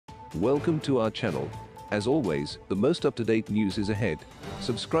Welcome to our channel. As always, the most up-to-date news is ahead.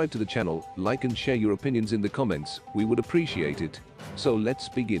 Subscribe to the channel, like and share your opinions in the comments, we would appreciate it. So let's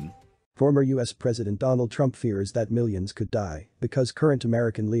begin. Former US President Donald Trump fears that millions could die because current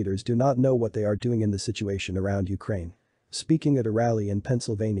American leaders do not know what they are doing in the situation around Ukraine. Speaking at a rally in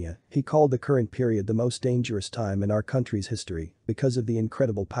Pennsylvania, he called the current period the most dangerous time in our country's history because of the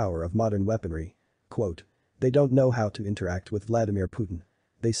incredible power of modern weaponry. Quote, "They don't know how to interact with Vladimir Putin.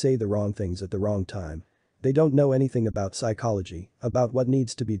 They say the wrong things at the wrong time. They don't know anything about psychology, about what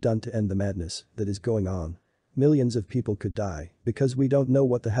needs to be done to end the madness that is going on. Millions of people could die because we don't know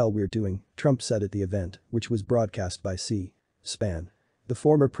what the hell we're doing," Trump said at the event, which was broadcast by C-SPAN. The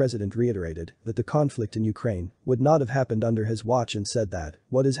former president reiterated that the conflict in Ukraine would not have happened under his watch and said that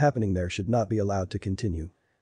what is happening there should not be allowed to continue.